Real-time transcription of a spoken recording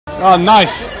Oh,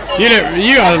 nice.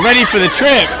 You are ready for the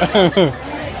trip.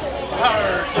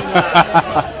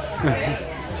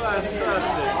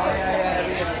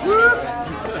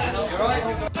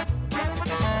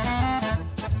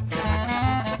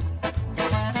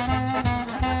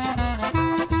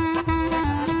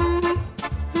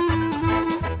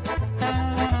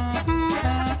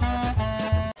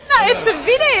 It's a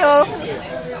video.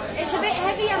 It's a bit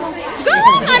heavy. Go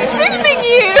on, I'm filming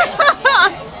you.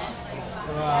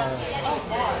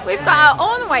 We've got our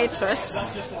own waitress.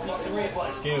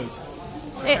 Skills.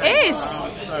 It is.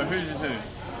 So who's it who?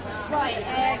 Right,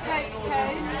 Coke.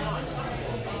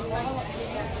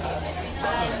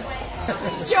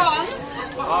 John.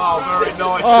 Oh, very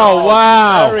nice. Oh,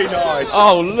 wow. Very nice.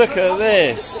 Oh, look at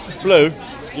this. Blue,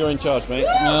 you're in charge, mate.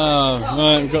 Oh,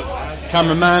 right, we've got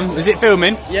cameraman. Is it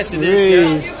filming? Yes, it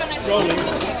is. Yeah.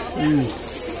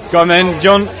 Go on then,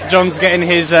 John's getting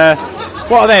his,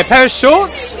 what are they, a pair of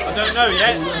shorts? I don't know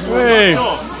yet.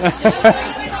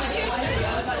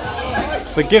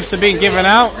 The gifts are being given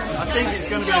out. I think it's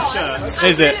going to be a shirt.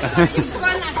 Is it?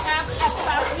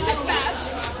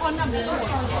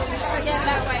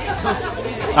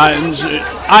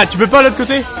 Ah, tu peux pas l'autre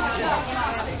côté?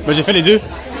 Bah j'ai fait les deux.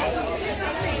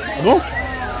 Ah bon?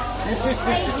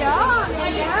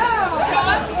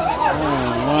 Oh,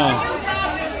 wow.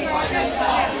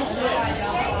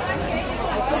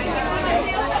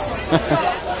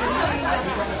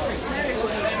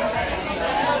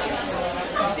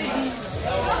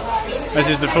 This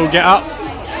is the full get up.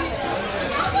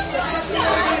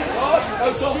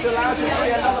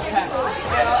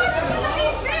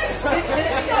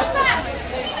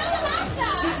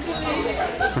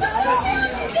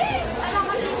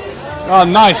 Oh,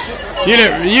 nice.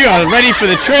 You are ready for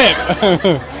the trip. Do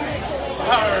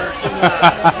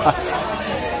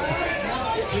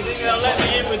you think they'll let me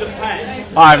in with a pen?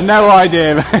 I have no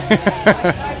idea.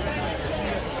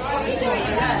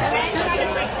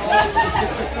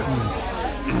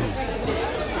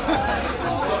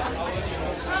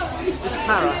 This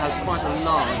parrot has quite a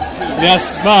large penis.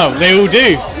 Yes, well, they all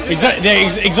do. They're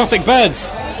exotic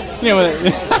birds. You know what?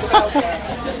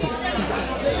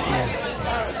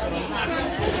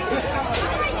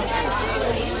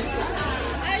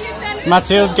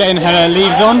 Mathilde's getting her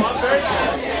leaves on.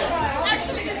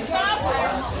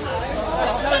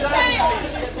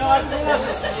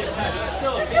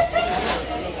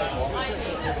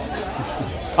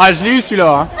 Ah, je l'ai eu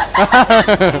celui-là.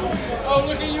 Oh,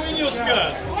 look at you in your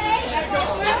skirt.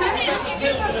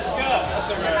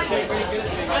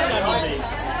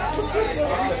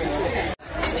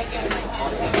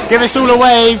 Give us all a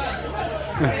wave.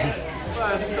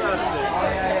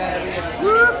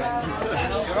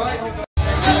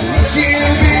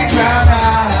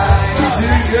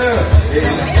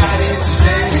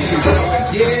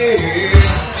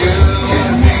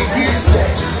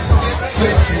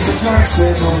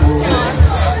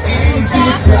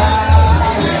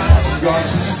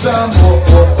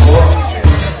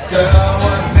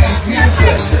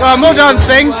 More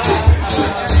dancing.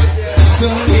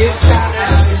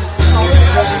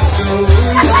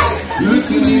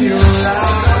 Looking in your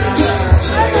eyes,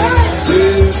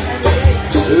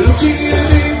 looking in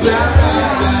the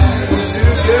eyes,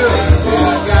 girl,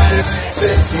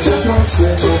 sexy, don't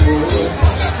say no more.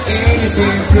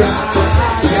 Anything cry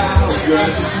out, girl,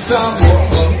 this is someone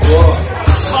more.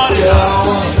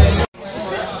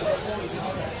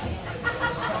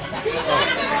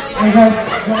 Hey guys,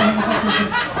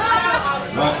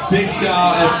 my big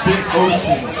shout at Big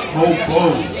Ocean Smoke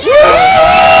Bowl.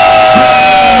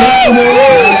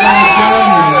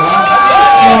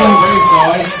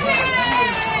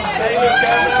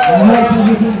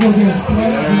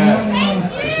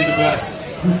 Wish you the best.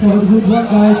 Just have a good one,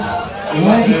 guys.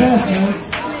 Like the best, man.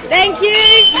 Thank you.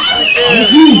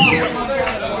 Thank you.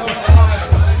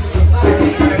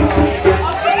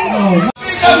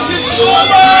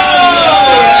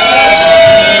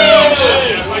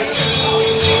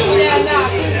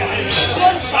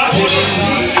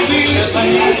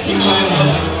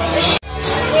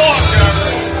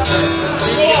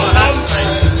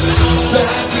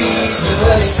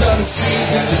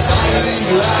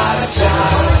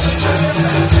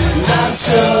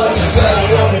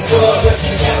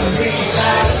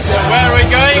 Where are we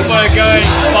going? We're going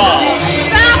far.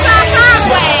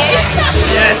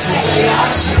 Yes.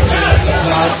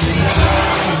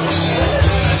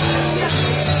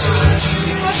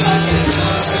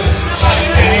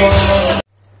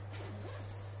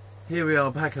 Here we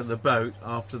are back at the boat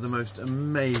after the most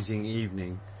amazing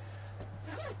evening.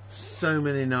 So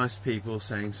many nice people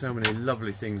saying so many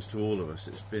lovely things to all of us.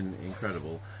 It's been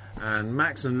incredible. And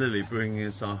Max and Lilly bringing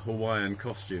us our Hawaiian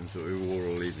costumes that we wore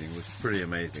all evening was pretty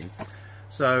amazing.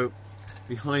 So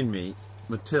behind me,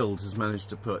 Matilde has managed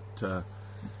to put the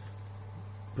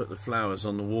flowers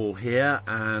on the wall here,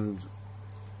 and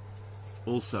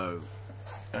also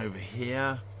over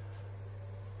here,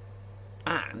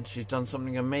 and she's done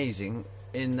something amazing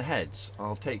in the heads.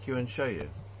 I'll take you and show you.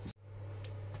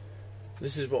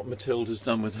 This is what Matilde has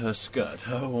done with her skirt,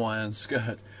 her Hawaiian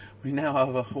skirt. We now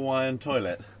have a Hawaiian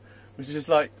toilet, which is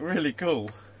like really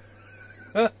cool.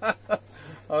 I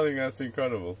think that's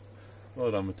incredible.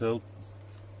 Well done, Matilde.